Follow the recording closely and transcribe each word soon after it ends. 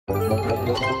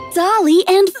Dolly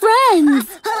and Friends!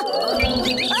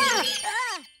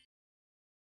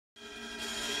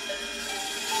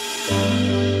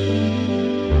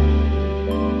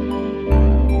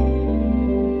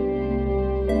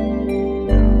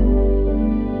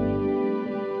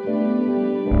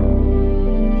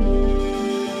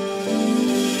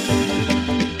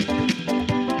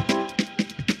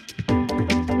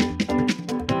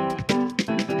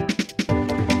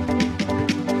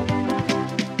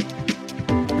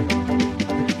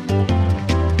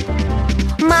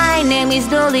 My name is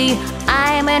Dolly.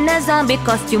 I'm in a zombie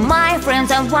costume. My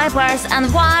friends are vipers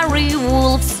and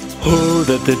werewolves. Hold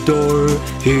at the door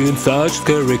in such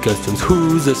scary costumes.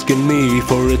 Who's asking me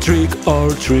for a trick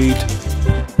or treat?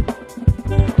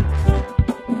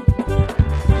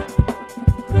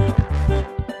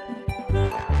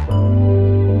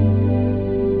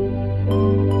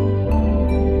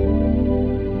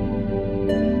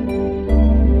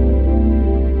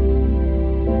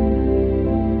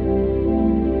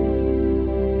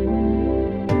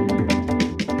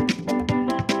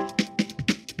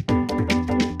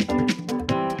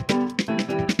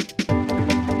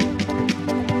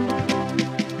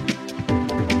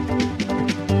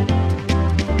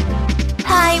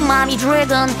 Mommy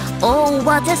Dragon, oh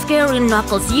what a scary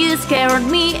knuckles. You scared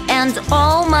me and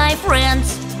all my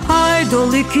friends. Hi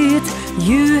Dolly Kid,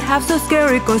 you have so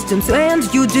scary costumes and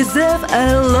you deserve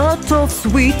a lot of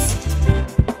sweets.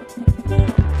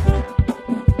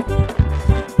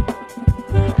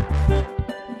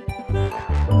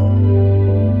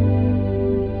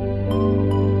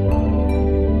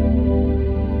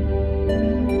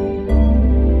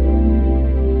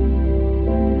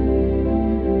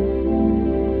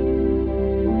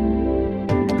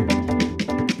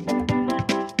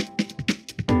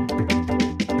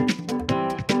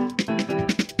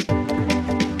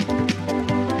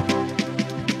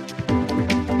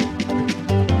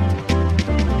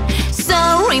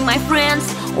 My friends,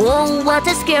 oh what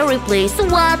a scary place.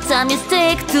 What a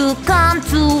mistake to come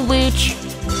to which.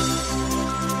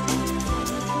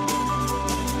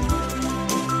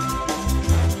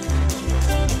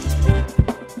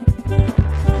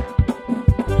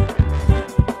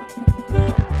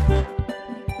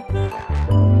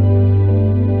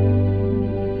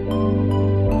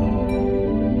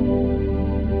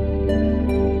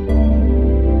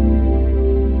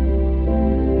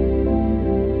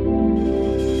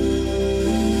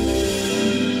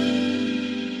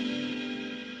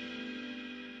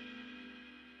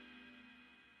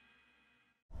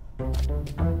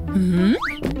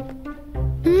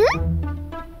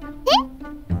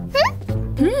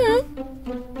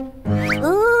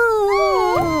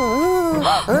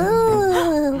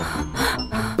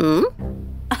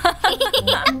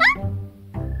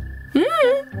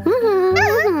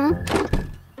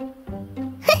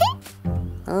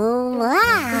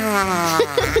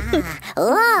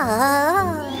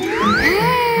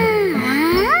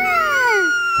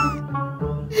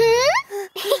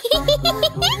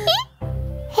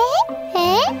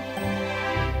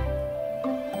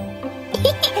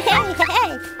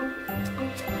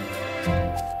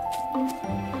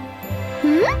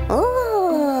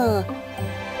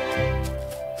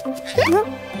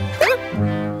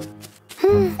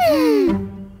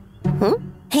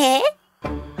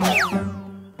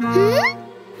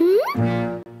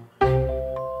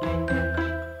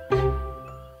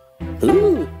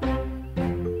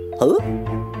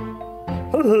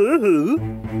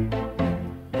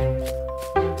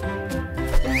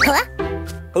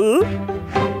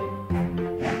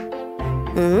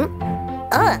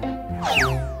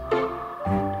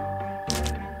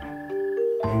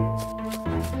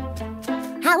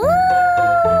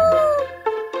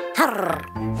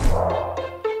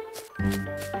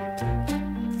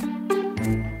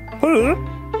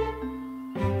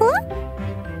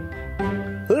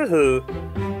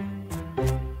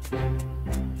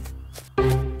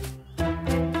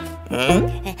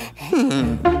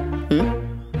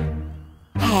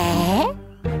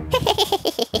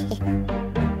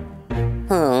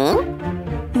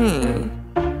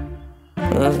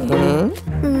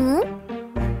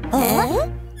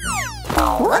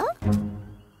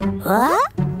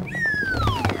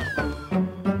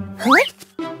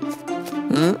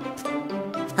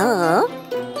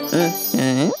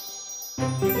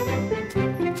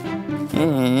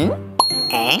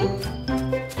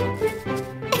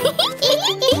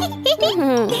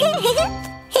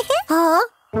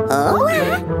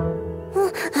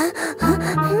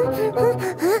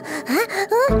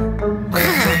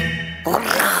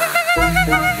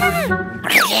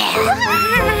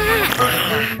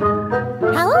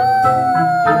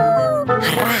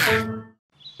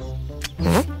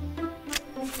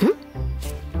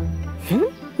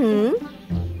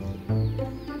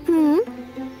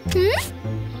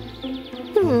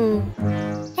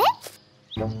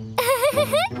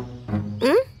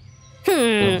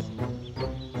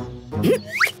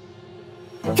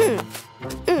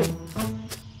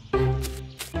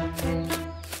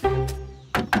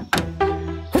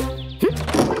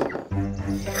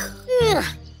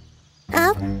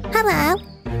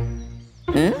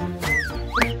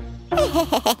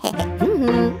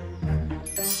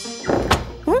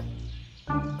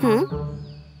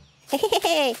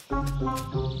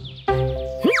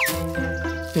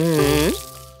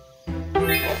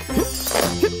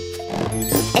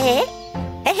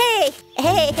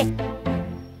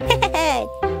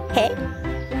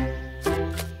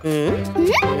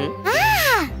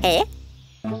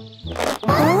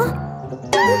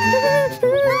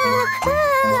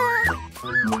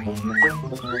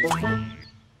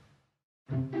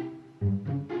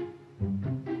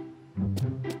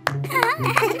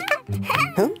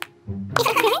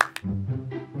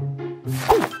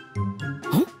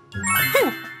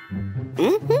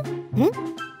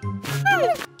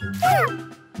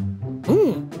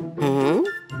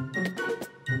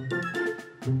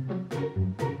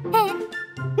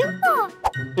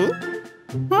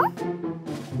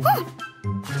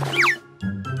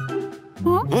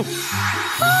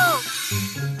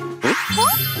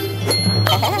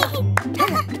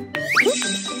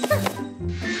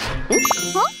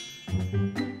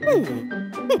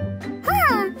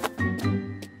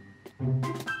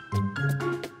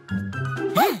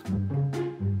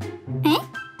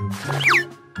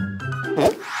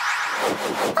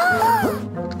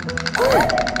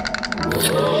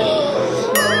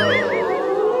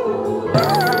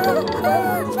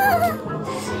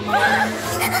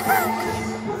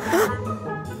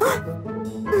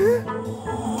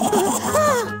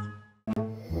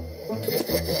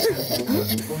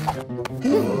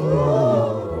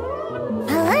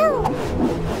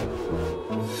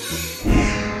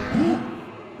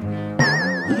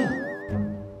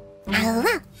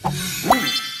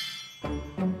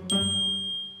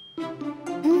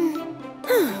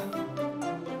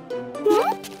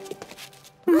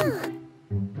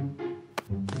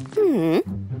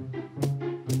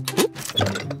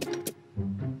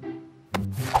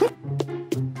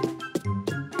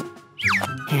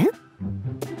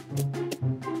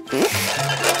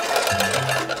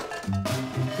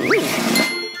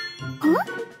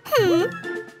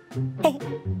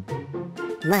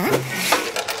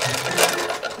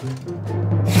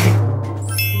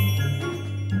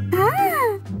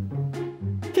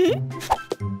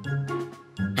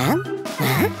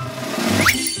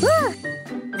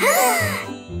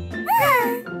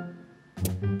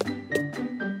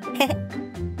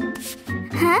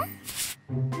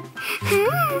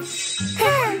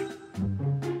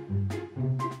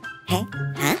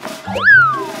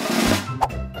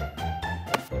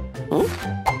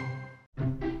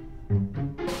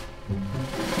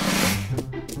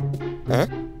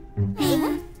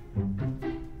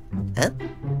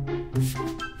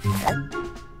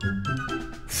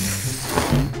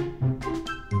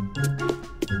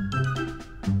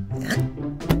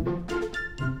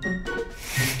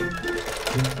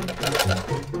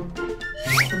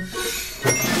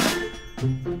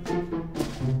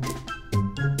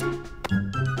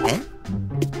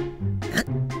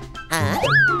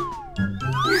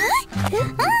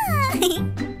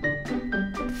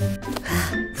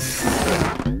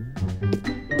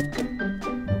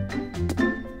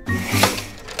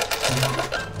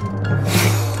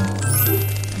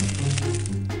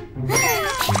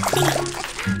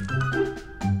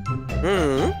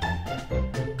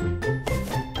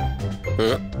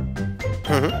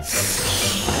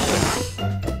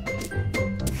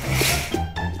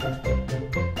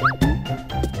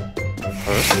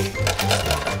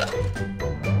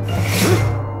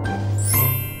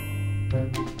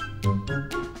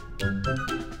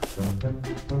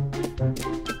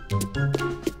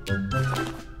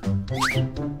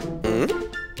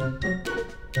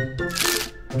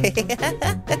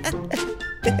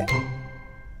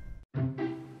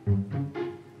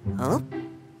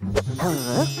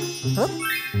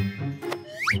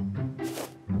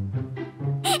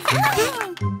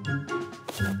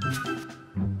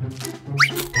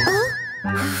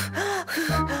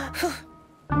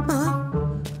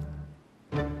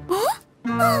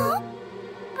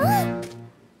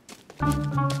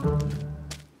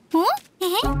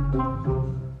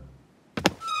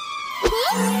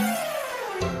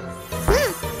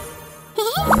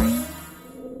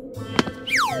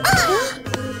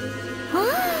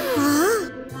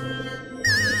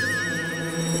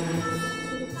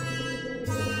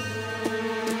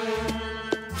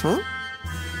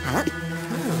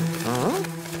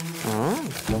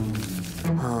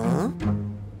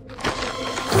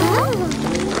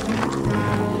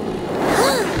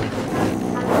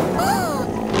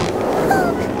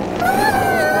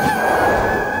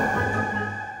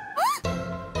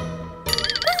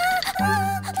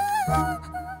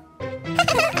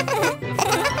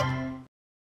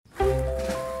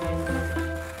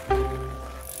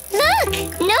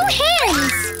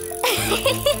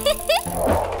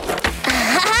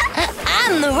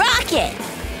 I'm the rocket!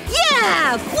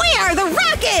 Yeah! We are the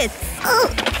Rockets!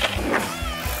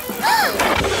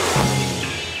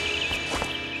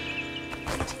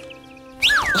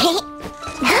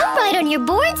 Don't ride on your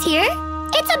boards here.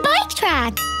 It's a bike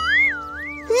track.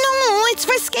 No, it's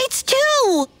for skates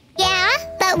too! Yeah,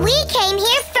 but we came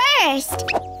here first.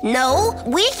 No,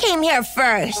 we came here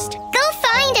first. Go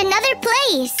find another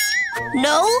place.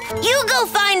 No, you go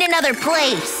find another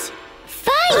place.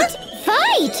 Fight!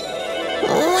 Fight!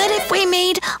 What if we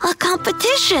made a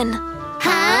competition?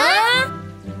 Huh?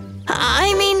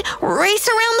 I mean, race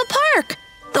around the park.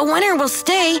 The winner will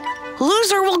stay,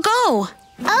 loser will go.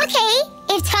 Okay,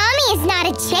 if Tommy is not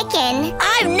a chicken.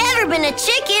 I've never been a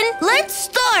chicken. Let's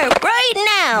start right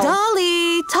now.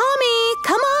 Dolly, Tommy,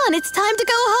 come on, it's time to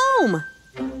go home.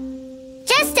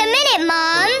 Just a minute,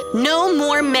 Mom. No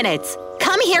more minutes.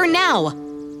 Come here now.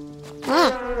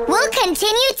 We'll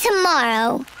continue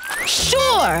tomorrow.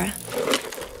 Sure.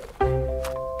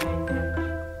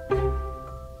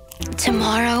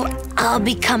 Tomorrow, I'll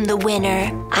become the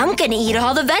winner. I'm gonna eat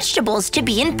all the vegetables to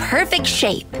be in perfect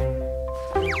shape.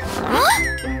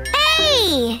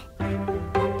 Hey!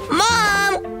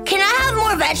 Mom, can I have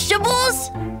more vegetables?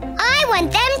 I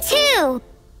want them too.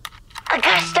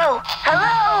 Augusto,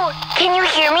 hello? Can you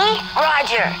hear me?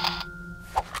 Roger.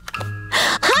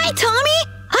 Hi, Tommy.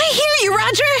 I hear you,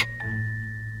 Roger.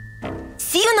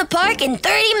 See you in the park in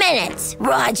 30 minutes.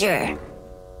 Roger.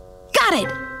 Got it.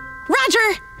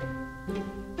 Roger.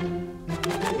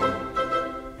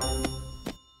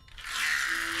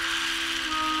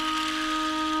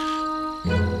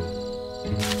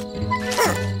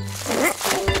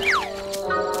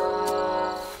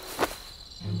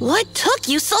 What took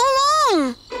you so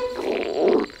long?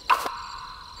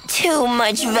 Too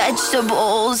much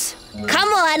vegetables. Come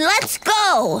on, let's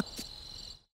go.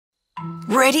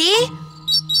 Ready?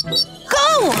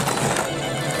 Go!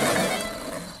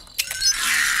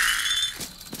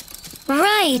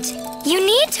 Right. You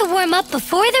need to warm up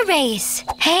before the race.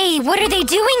 Hey, what are they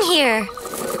doing here?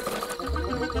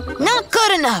 Not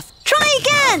good enough. Try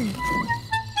again.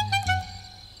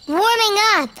 Warming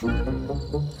up.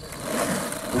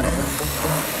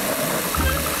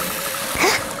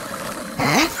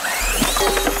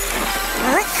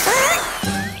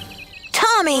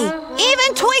 Tommy,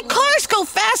 even toy cars go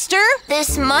faster.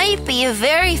 This might be a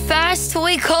very fast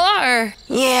toy car.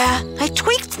 Yeah, I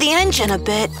tweaked the engine a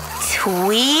bit.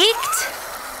 Tweaked?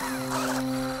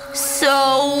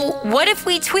 So, what if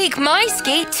we tweak my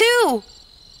skate too?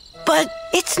 But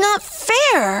it's not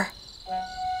fair.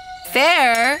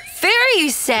 Fair? Fair,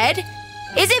 you said?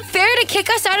 Is it fair to kick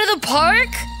us out of the park?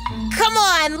 Come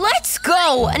on, let's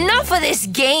go. Enough of this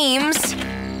games.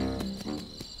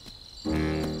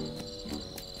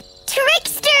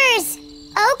 Tricksters!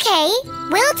 Okay,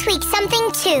 we'll tweak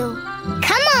something too.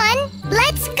 Come on,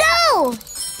 let's go!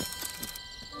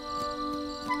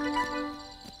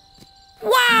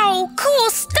 Wow, cool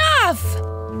stuff!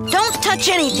 Don't touch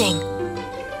anything.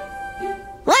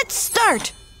 Let's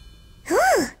start.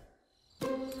 Oh,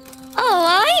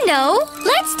 I know.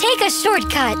 Let's take a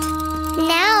shortcut.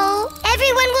 Now,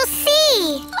 everyone will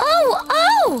see.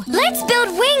 Oh! Let's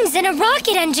build wings and a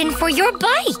rocket engine for your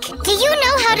bike. Do you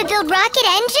know how to build rocket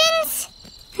engines?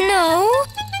 No.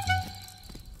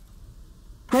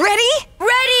 Ready?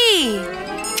 Ready!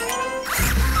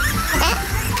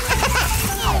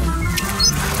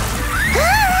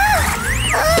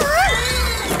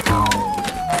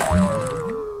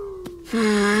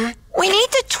 We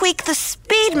need to tweak the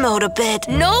speed mode a bit.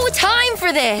 No time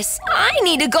for this. I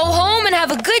need to go home and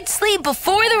have a good sleep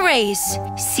before the race.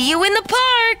 See you in the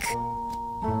park.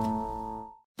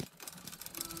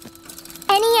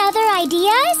 Any other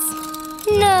ideas?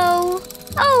 No.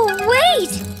 Oh,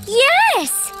 wait!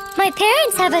 Yes! My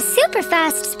parents have a super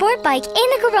fast sport bike in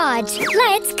the garage.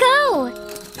 Let's go!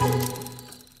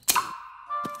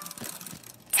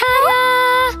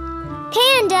 Ta-da!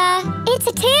 Panda, it's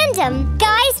a tandem.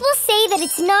 Guys will say that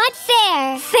it's not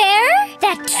fair. Fair?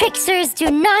 That tricksters do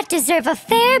not deserve a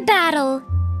fair battle.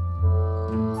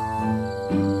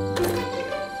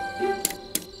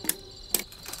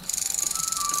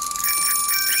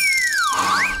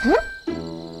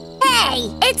 Hey,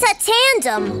 it's a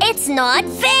tandem. It's not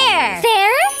fair.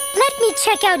 Fair? Let me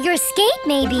check out your skate,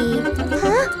 maybe.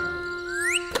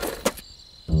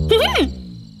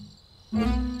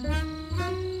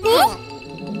 Huh?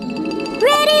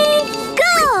 Ready,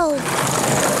 go!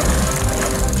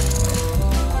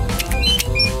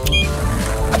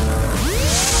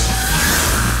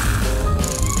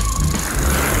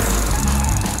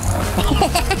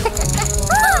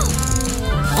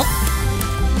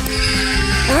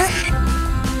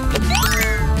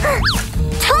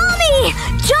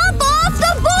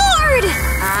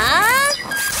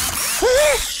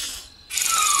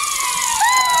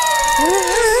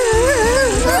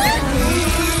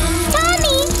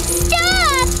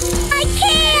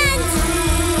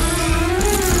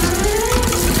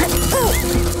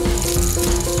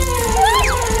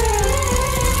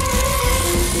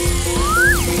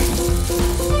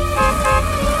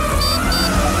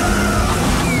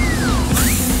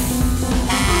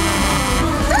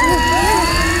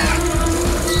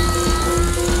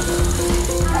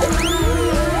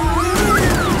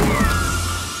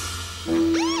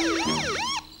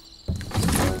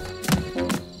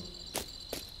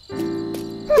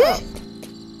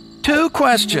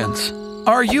 questions.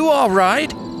 Are you all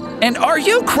right? And are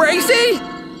you crazy?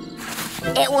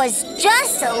 It was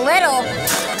just a little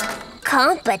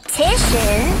competition.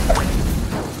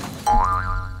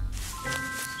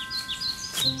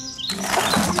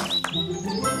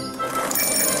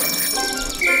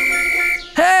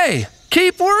 Hey,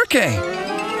 keep working.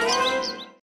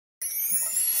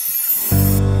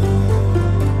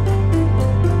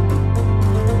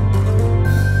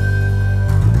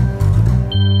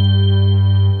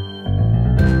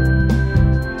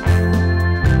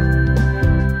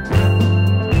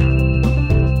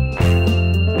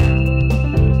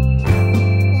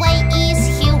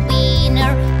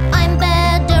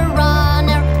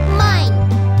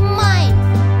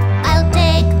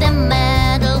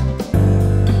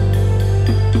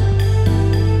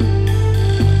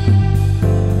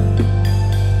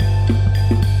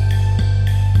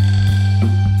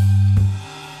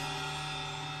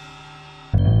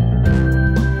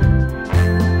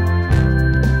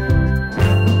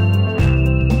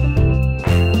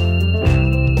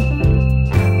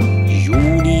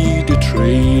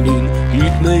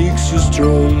 Makes you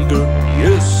stronger.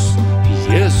 Yes,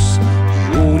 yes,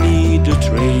 you need the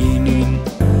training.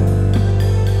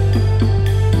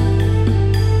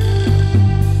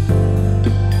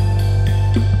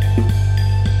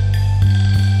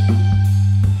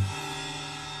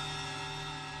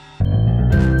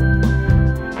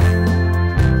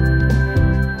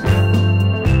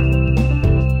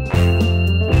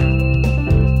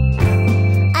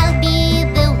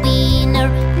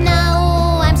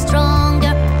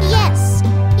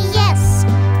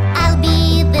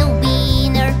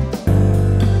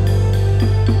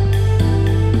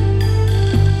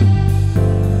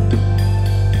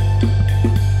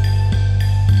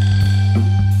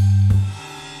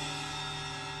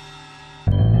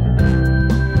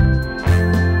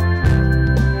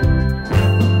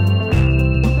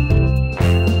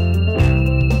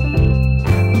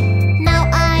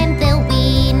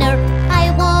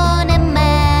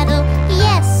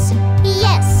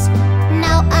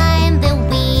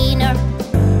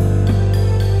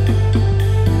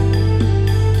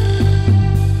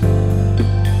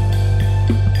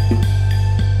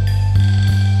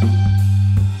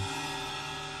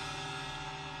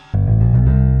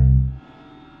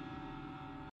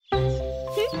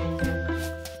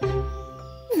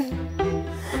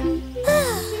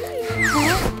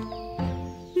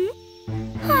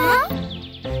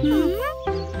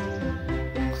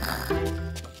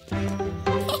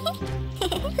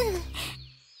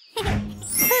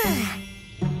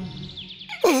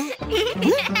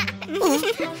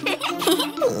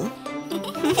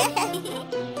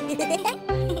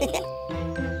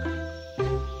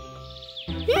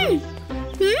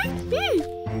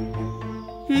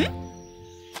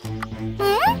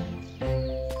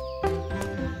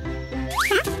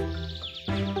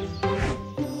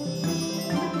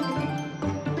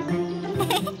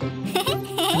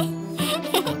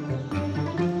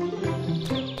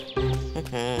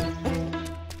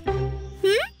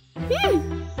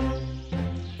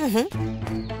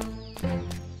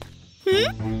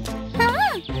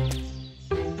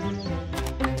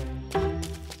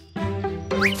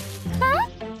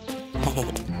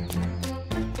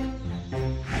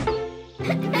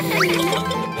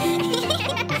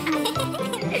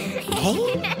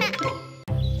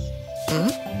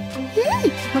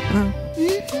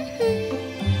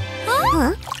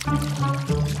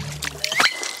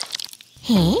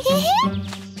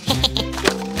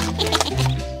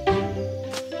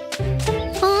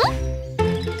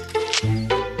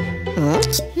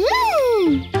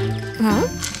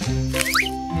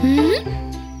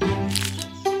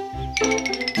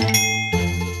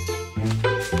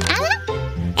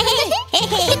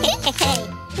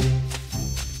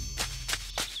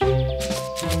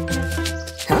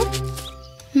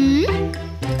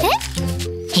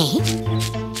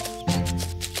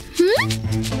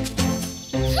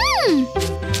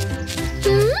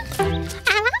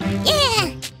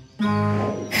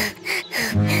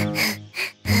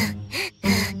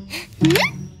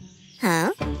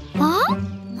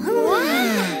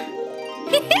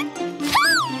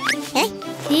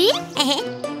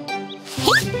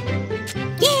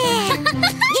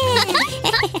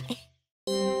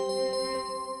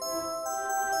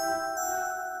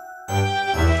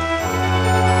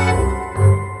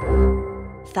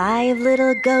 Five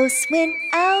little ghosts went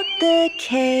out the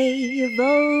cave,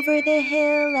 over the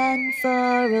hill and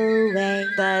far away.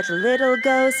 But little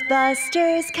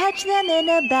Ghostbusters catch them in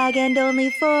a bag, and only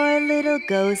 4 little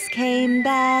ghosts came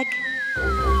back.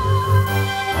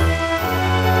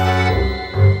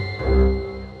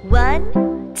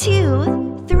 1, 2,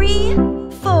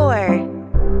 3, 4.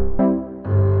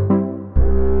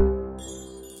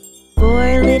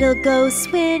 4 little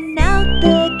ghosts went out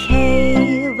the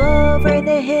cave, over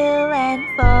the hill and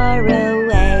far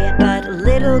away. But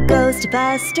little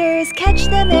ghostbusters catch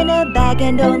them in a bag,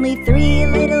 and only 3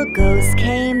 little ghosts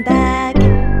came back.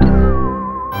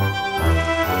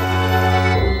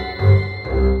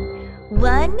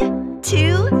 1,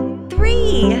 2,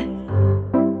 3.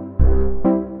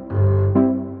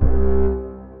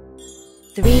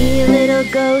 3 little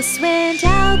ghosts went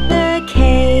out the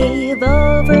cave,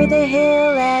 over the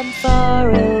hill and far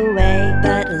away.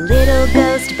 But little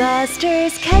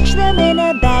ghostbusters catch them in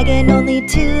a bag, and only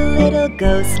 2 little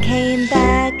ghosts came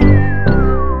back.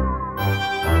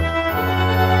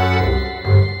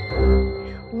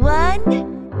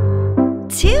 1,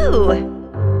 2.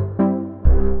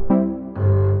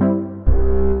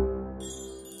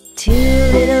 2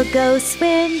 little ghosts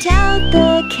went out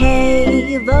the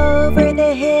cave, over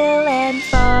the hill and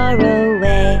far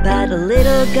away. But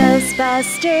little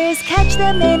ghostbusters catch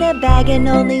them in a bag, and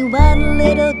only 1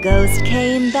 little ghost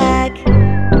came back.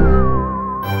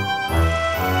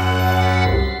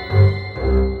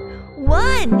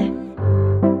 1.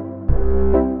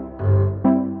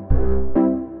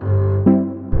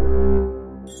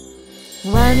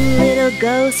 1 little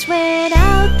ghost went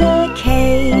out the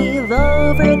cave,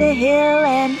 over the hill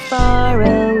and far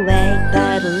away.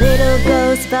 But little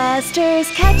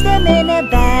ghostbusters catch them in a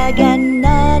bag, and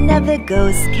none of the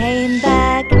ghosts came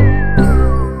back.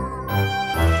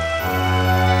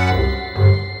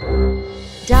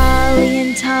 Dolly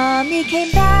and Tommy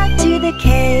came back to the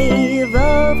cave,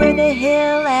 over the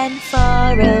hill and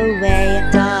far away.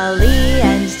 Dolly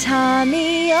and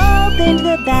Tommy opened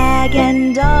the bag,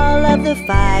 and all of the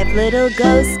 5 little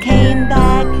ghosts came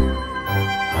back.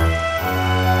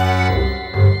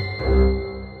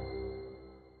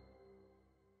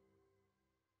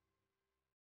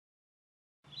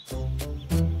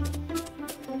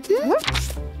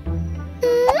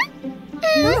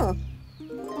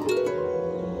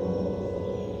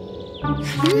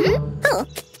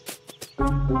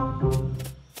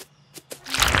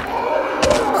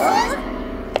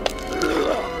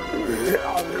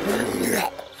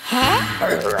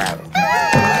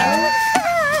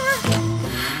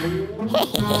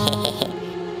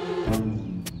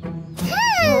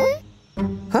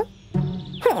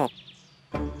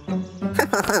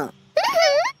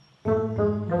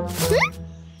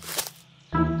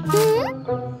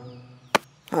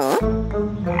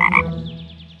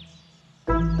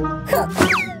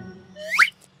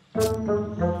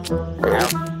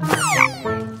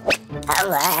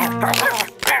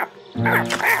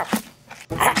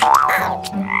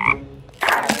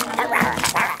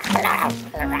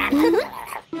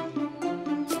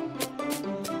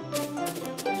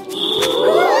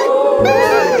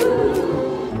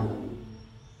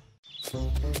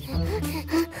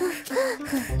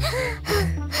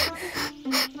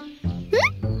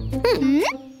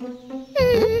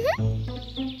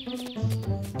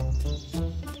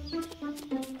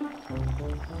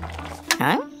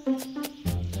 Huh?